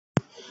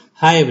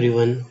Hi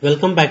everyone,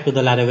 welcome back to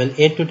the Laravel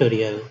 8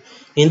 tutorial.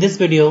 In this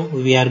video,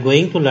 we are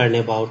going to learn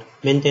about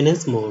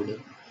maintenance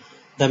mode.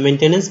 The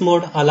maintenance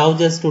mode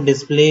allows us to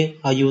display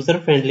a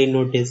user-friendly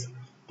notice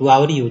to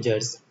our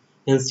users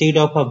instead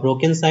of a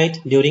broken site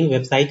during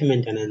website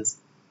maintenance.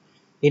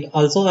 It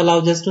also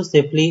allows us to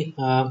safely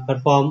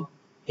perform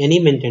any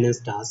maintenance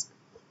task.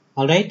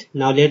 Alright,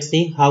 now let's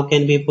see how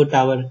can we put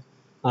our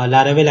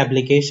Laravel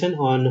application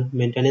on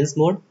maintenance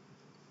mode.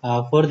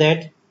 For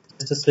that,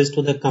 just switch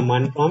to the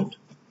command prompt,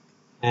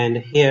 and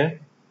here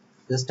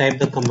just type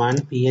the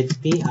command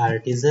php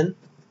artisan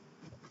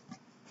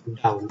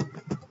down.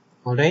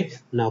 Alright,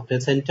 now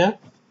press enter.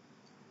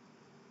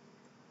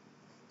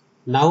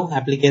 Now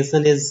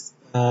application is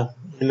in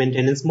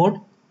maintenance mode.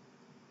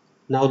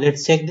 Now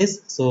let's check this.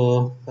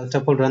 So first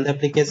of all, run the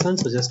application.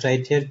 So just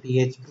write here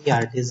php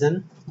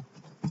artisan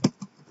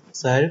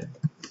serve,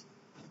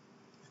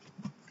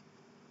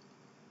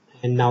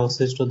 and now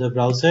switch to the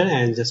browser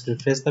and just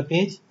refresh the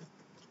page,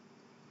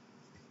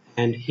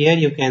 and here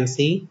you can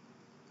see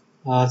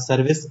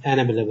service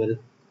unavailable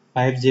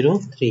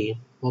 503.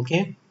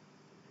 Okay,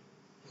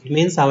 it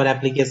means our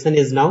application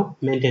is now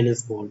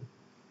maintenance mode.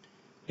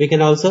 We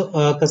can also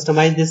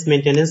customize this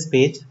maintenance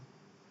page.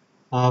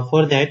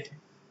 For that,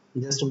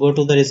 just go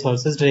to the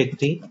resources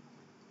directory,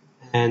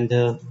 and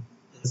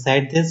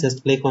inside this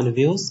just click on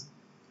views,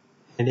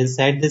 and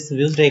inside this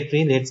views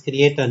directory let's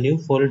create a new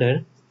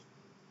folder,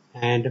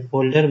 and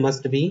folder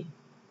must be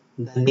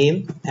the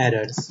name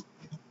errors.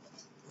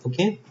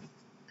 Okay,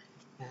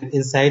 and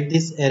inside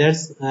this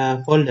errors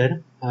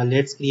folder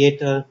let's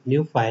create a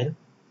new file,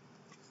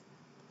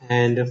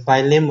 and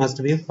file name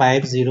must be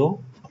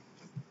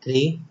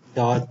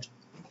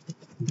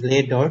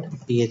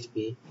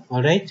 503.blade.php.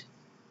 Alright,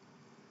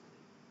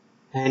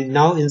 and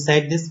now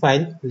inside this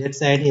file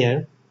let's add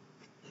here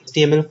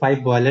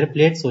HTML5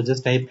 boilerplate. So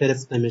just type here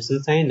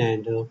exclamation sign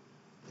and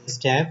this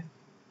tab.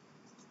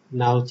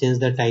 Now change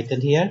the title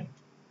here.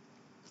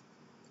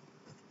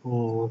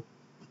 Uh,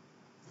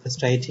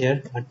 just write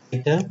here a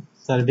title: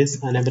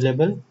 service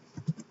unavailable,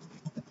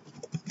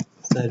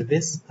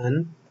 service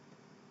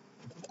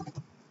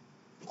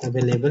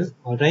unavailable.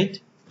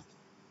 Alright,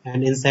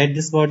 and inside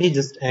this body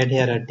just add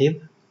here a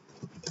div,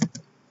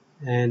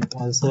 and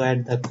also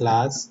add the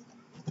class,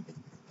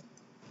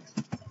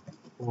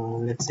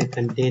 let's say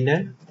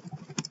container,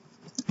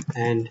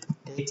 and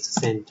text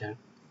center.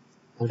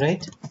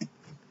 Alright,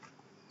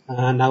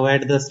 now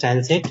add the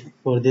style set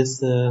for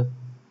this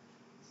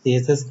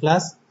CSS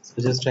class.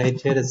 So just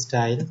write here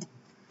style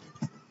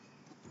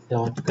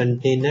dot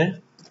container,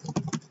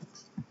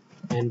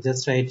 and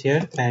just write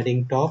here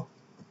padding top,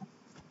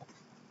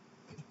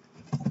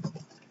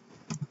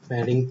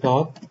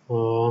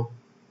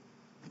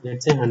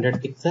 let's say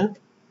 100 pixel,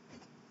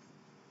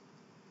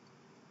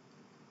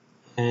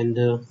 and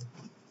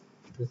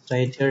just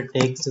write here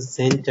text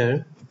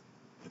center,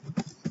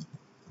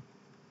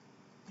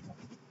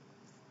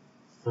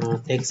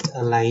 text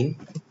align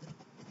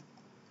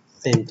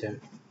center.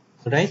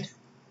 Right,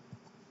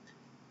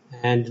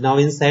 and now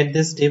inside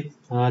this div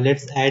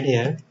let's add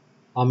here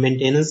a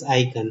maintenance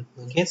icon.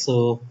 Okay,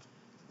 so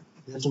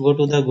just go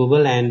to the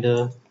Google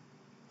and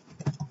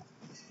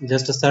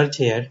just search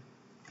here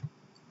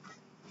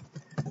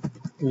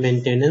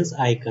maintenance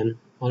icon.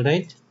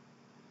 Alright,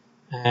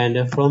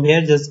 and from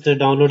here just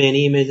download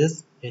any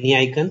images, any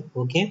icon.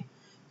 Okay,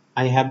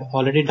 I have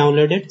already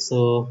downloaded,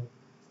 so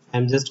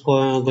I'm just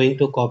going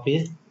to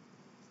copy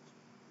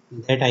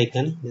that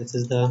icon. This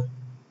is the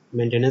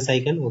maintenance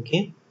icon.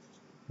 Okay,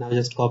 now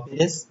just copy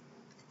this,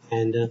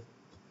 and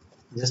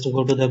just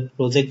go to the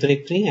project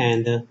directory,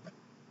 and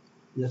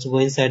just go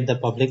inside the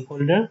public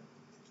folder.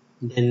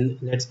 Then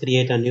let's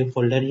create a new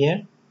folder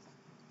here,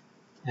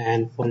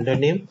 and folder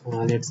name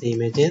let's say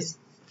images,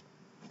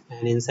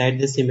 and inside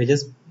this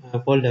images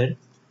folder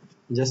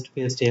just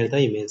paste here the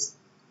image.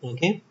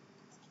 Okay,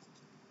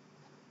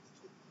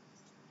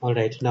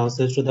 alright, now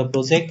switch to the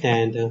project,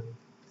 and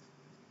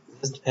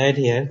just add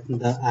here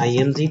the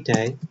img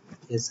tag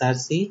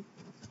src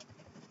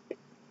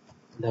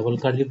double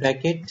curly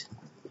bracket,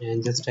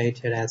 and just write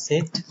here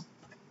asset,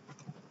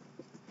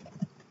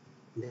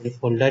 then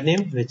folder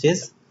name which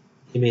is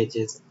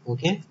images.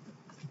 Okay,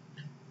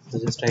 so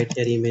just write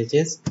here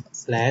images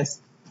slash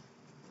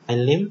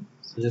file name.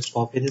 So just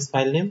copy this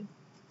file name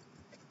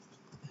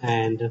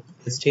and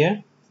paste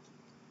here.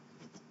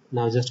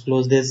 Now just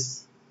close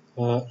this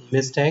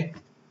image tag,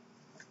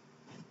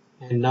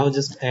 and now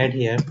just add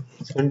here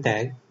h1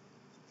 tag,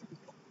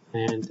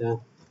 and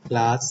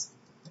class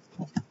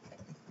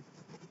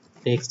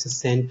text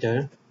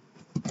center,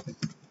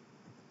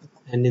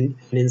 and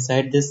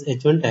inside this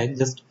h1 tag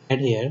just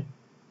add here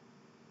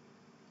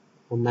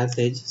a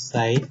message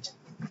site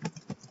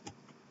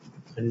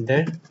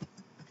under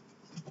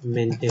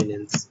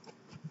maintenance.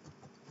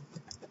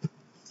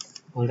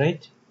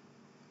 Alright,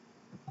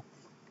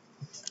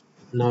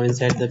 now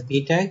inside the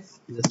p tag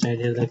just add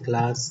here the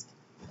class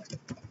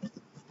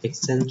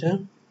text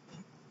center,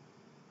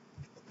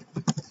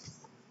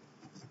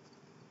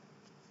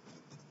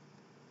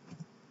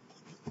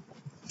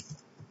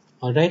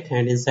 Alright,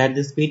 and inside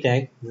this p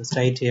tag, just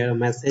write here a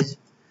message: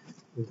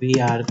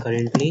 we are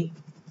currently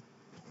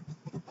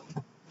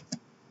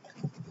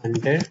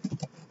under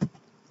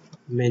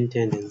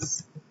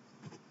maintenance.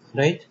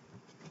 Right,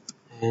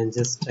 and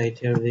just write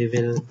here: we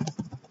will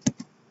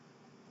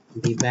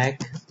be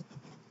back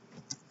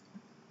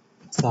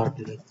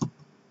shortly.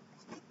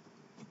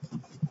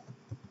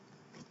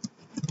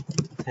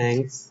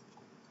 Thanks.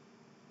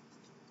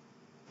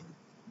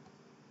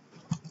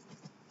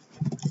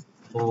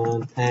 Uh,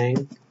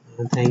 thank,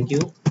 thank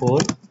you for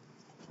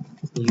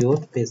your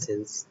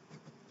patience.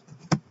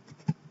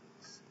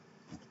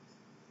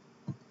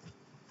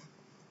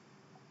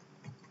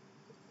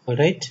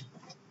 Alright,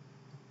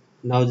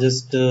 now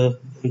just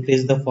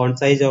increase the font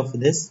size of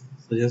this.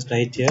 So just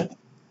write here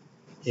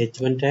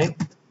h1 tag,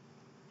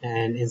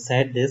 and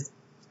inside this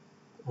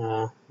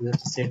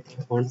let's set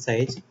the font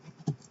size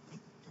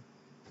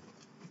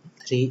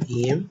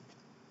 3em,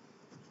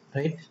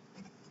 right?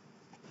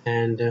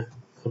 And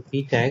for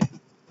p tag,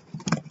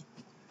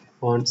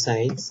 font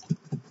size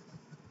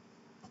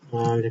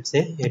let's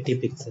say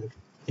 18 pixel.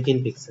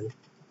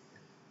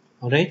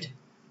 Alright,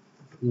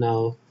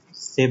 now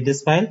save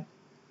this file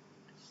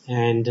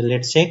and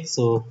let's check.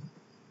 So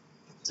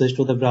switch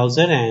to the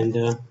browser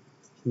and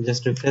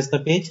just refresh the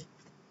page,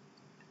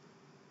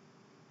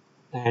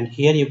 and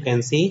here you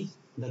can see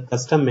the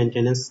custom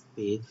maintenance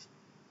page.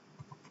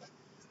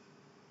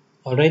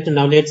 Alright,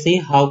 now let's see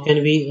how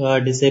can we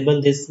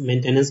disable this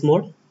maintenance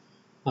mode.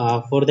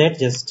 For that,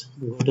 just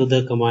go to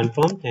the command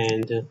prompt,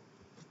 and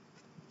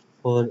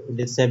for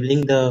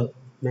disabling the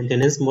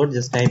maintenance mode,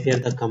 just type here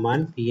the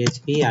command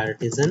php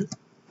artisan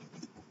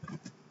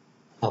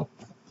up.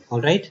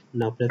 Alright,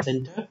 now press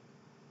enter.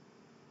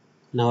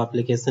 Now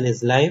application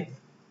is live.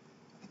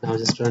 Now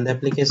just run the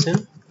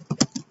application,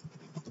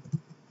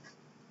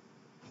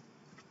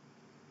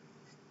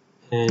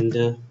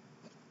 and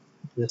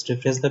just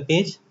refresh the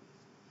page,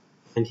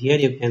 and here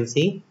you can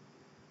see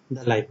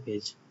the live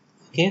page.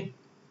 Okay,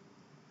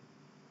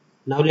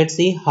 now let's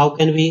see how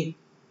can we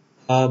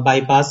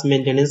bypass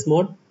maintenance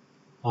mode.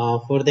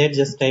 For that,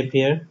 just type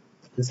here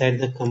inside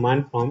the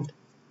command prompt,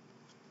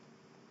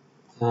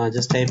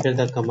 just type here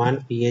the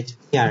command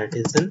php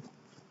artisan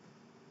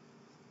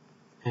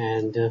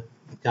and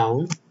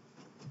down.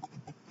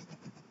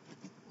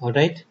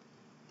 Alright,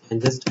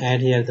 and just add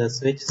here the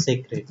switch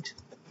secret.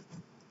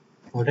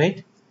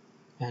 Alright,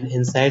 and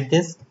inside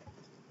this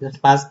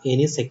just pass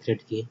any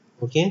secret key.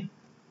 Okay,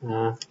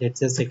 let's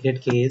say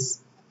secret key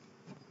is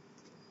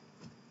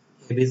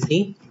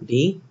abc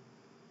d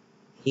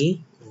e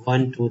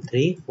 1 2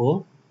 3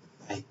 4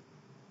 5.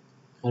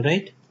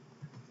 Alright,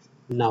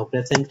 now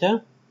press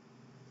enter.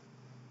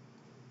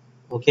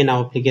 Okay,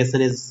 now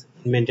application is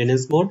in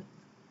maintenance mode.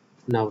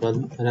 Now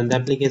run the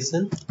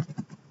application.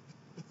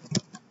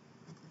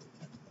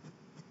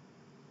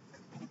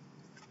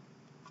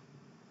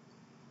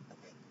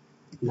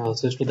 Now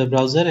switch to the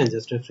browser and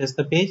just refresh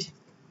the page,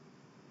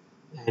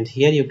 and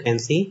here you can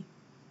see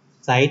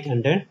site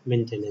under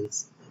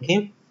maintenance.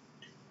 Okay,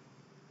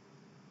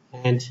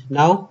 and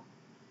now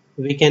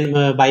we can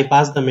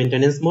bypass the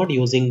maintenance mode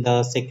using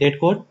the secret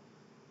code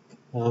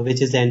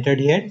which is entered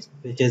here,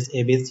 which is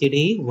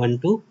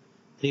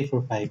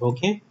abcde12345.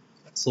 Okay,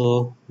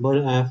 so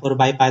for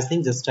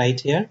bypassing, just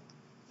write here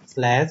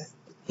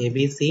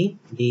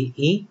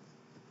 /abcde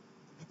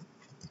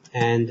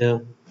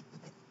and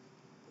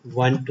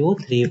 1 2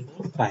 3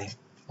 4 5.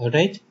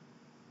 Alright,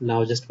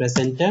 now just press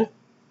enter,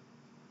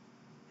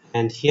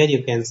 and here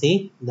you can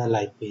see the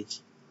live page.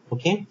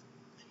 Okay,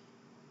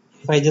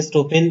 if I just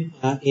open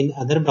in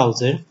other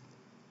browser,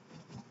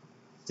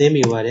 same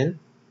URL,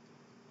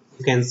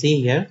 you can see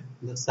here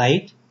the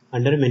site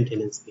under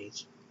maintenance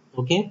page.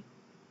 Okay,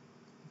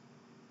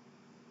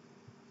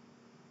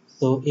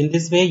 so in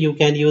this way you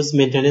can use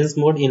maintenance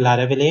mode in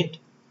Laravel 8.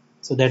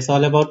 So that's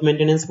all about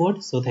maintenance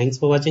mode. So thanks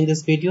for watching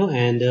this video,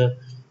 and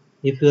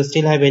if you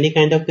still have any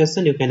kind of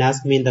question, you can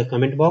ask me in the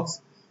comment box.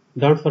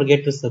 Don't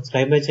forget to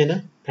subscribe my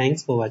channel.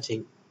 Thanks for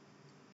watching.